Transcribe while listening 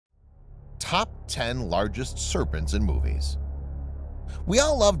Top 10 Largest Serpents in Movies. We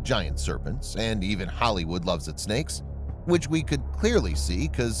all love giant serpents, and even Hollywood loves its snakes, which we could clearly see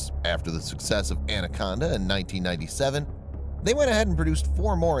because after the success of Anaconda in 1997, they went ahead and produced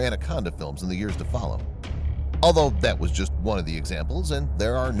 4 more Anaconda films in the years to follow. Although that was just one of the examples, and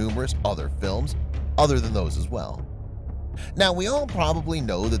there are numerous other films other than those as well. Now, we all probably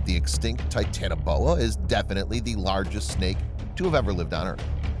know that the extinct Titanoboa is definitely the largest snake to have ever lived on Earth.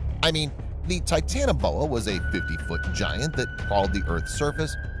 I mean, the Titanoboa was a 50-foot giant that crawled the Earth's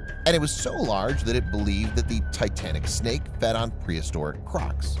surface, and it was so large that it believed that the Titanic snake fed on prehistoric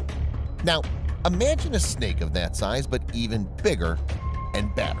crocs. Now, imagine a snake of that size, but even bigger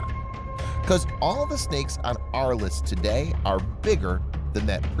and badder. Because all the snakes on our list today are bigger than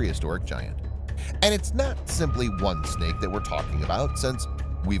that prehistoric giant. And it's not simply one snake that we're talking about, since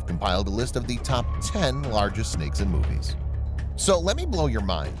we've compiled a list of the top 10 largest snakes in movies. So let me blow your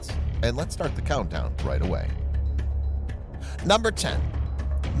minds, and let's start the countdown right away. Number 10.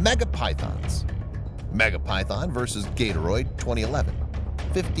 Megapythons. Megapython versus Gatoroid 2011,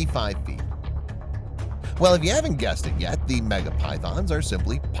 55 feet. Well, if you haven't guessed it yet, the megapythons are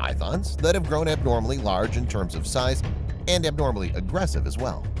simply pythons that have grown abnormally large in terms of size and abnormally aggressive as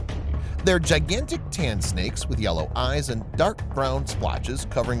well. They're gigantic tan snakes with yellow eyes and dark brown splotches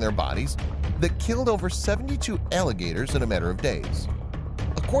covering their bodies that killed over 72 alligators in a matter of days.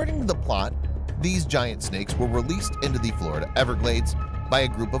 According to the plot, these giant snakes were released into the Florida Everglades by a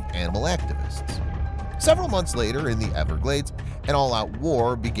group of animal activists. Several months later in the Everglades, an all-out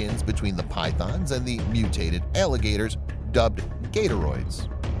war begins between the pythons and the mutated alligators dubbed Gatoroids.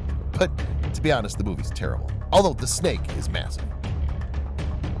 But to be honest, the movie's terrible, although the snake is massive.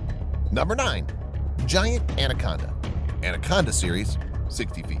 Number 9. Giant Anaconda. Anaconda series,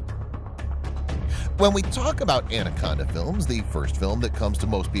 60 feet. When we talk about Anaconda films, the first film that comes to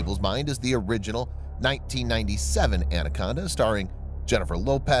most people's mind is the original 1997 Anaconda starring Jennifer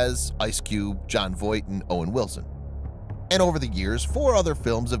Lopez, Ice Cube, Jon Voight, and Owen Wilson. And over the years, 4 other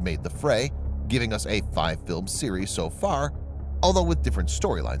films have made the fray, giving us a 5-film series so far, although with different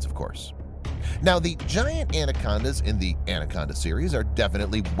storylines, of course. Now, the giant anacondas in the Anaconda series are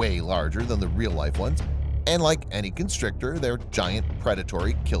definitely way larger than the real-life ones, and like any constrictor, they're giant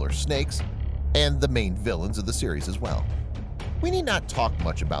predatory killer snakes and the main villains of the series as well. We need not talk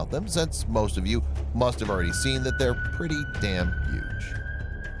much about them since most of you must have already seen that they're pretty damn huge.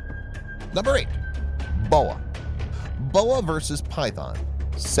 Number 8. Boa. Boa versus Python,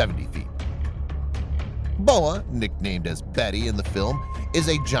 70 feet. Boa, nicknamed as Betty in the film, is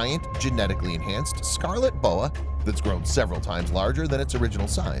a giant genetically enhanced scarlet boa that's grown several times larger than its original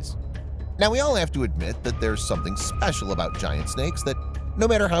size. Now, we all have to admit that there's something special about giant snakes that, no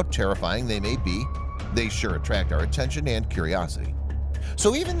matter how terrifying they may be, they sure attract our attention and curiosity.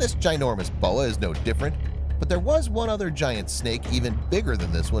 So even this ginormous boa is no different, but there was one other giant snake even bigger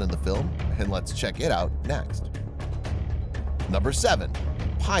than this one in the film, and let's check it out next. Number 7.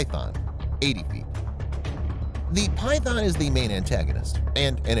 Python, 80 feet. The python is the main antagonist,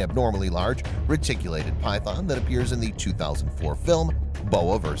 and an abnormally large, reticulated python that appears in the 2004 film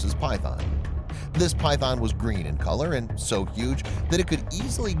Boa vs. Python. This python was green in color and so huge that it could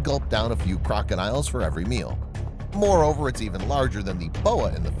easily gulp down a few crocodiles for every meal. Moreover, it's even larger than the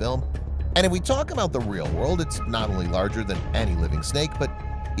boa in the film, and if we talk about the real world, it's not only larger than any living snake, but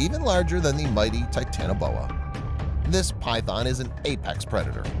even larger than the mighty Titanoboa. This python is an apex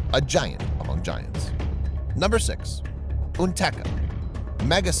predator, a giant among giants. Number 6. Unteca.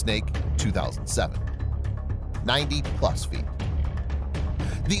 Mega Snake 2007, 90+ feet.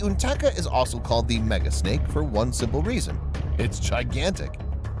 The Unteca is also called the Mega Snake for one simple reason: it's gigantic.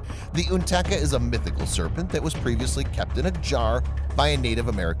 The Unteca is a mythical serpent that was previously kept in a jar by a Native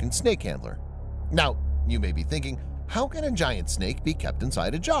American snake handler. Now, you may be thinking, how can a giant snake be kept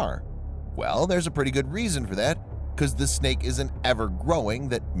inside a jar? Well, there's a pretty good reason for that, because this snake isn't ever-growing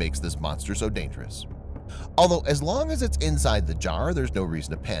that makes this monster so dangerous. Although as long as it's inside the jar, there's no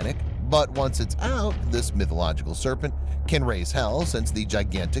reason to panic, but once it's out, this mythological serpent can raise hell since the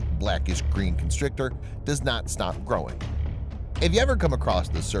gigantic blackish-green constrictor does not stop growing. If you ever come across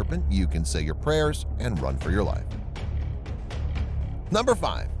this serpent, you can say your prayers and run for your life. Number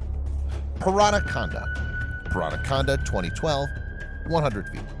 5. Piranaconda. Piranaconda 2012, 100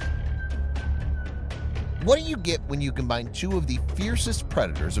 feet. What do you get when you combine 2 of the fiercest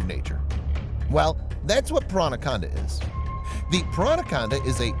predators of nature? Well, that's what Piranaconda is. The Piranaconda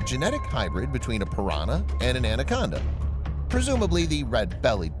is a genetic hybrid between a piranha and an anaconda, presumably the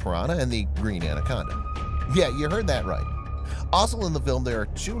red-bellied piranha and the green anaconda. Yeah, you heard that right. Also in the film, there are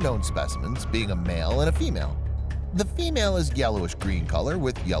 2 known specimens, being a male and a female. The female is yellowish-green color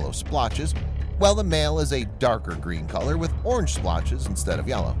with yellow splotches, while the male is a darker green color with orange splotches instead of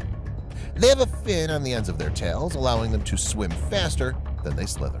yellow. They have a fin on the ends of their tails, allowing them to swim faster than they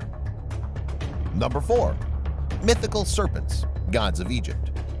slither. Number 4. Mythical serpents, gods of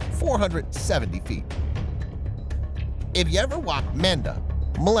Egypt, 470 feet. If you ever walked Manda,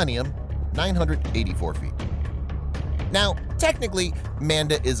 Millennium, 984 feet. Now, technically,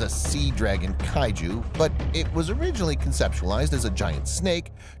 Manda is a sea dragon kaiju, but it was originally conceptualized as a giant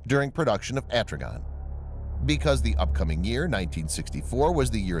snake during production of Atragon. Because the upcoming year, 1964, was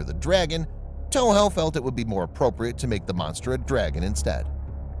the year of the dragon, Toho felt it would be more appropriate to make the monster a dragon instead.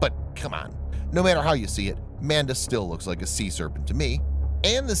 But come on, no matter how you see it, Manda still looks like a sea serpent to me,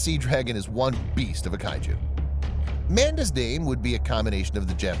 and the sea dragon is one beast of a kaiju. Manda's name would be a combination of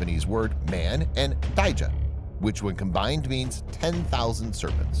the Japanese word man and daija, which when combined means 10,000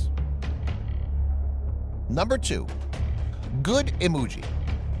 serpents. Number 2. Good Emoji,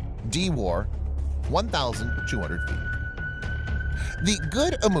 D-War, 1,200 feet. The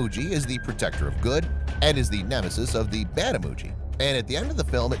good emoji is the protector of good and is the nemesis of the bad emoji, and at the end of the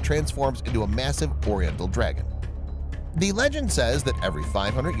film it transforms into a massive oriental dragon. The legend says that every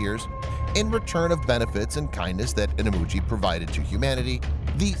 500 years, in return of benefits and kindness that an emoji provided to humanity,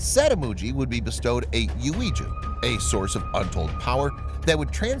 the said emoji would be bestowed a yuiju, a source of untold power that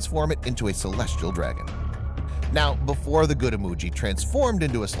would transform it into a celestial dragon. Now, before the good emoji transformed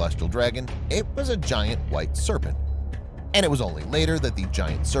into a celestial dragon, it was a giant white serpent, and it was only later that the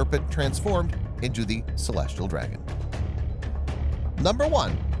giant serpent transformed into the celestial dragon. Number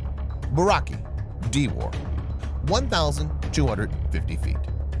 1. Buraki, D-War, 1,250 feet.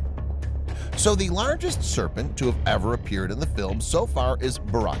 So the largest serpent to have ever appeared in the film so far is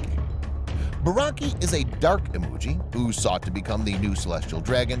Buraki. Buraki is a dark emoji who sought to become the new celestial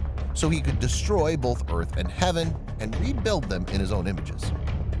dragon so he could destroy both Earth and Heaven and rebuild them in his own images.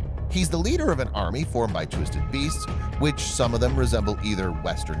 He's the leader of an army formed by twisted beasts, which some of them resemble either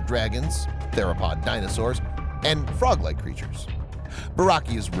western dragons, theropod dinosaurs, and frog-like creatures.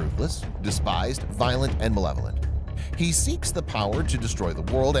 Buraki is ruthless, despised, violent, and malevolent. He seeks the power to destroy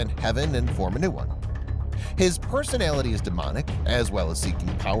the world and heaven and form a new one. His personality is demonic, as well as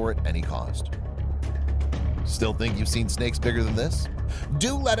seeking power at any cost. Still think you've seen snakes bigger than this?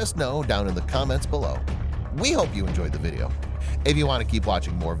 Do let us know down in the comments below. We hope you enjoyed the video. If you want to keep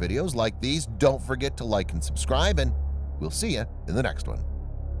watching more videos like these, don't forget to like and subscribe, and we'll see you in the next one.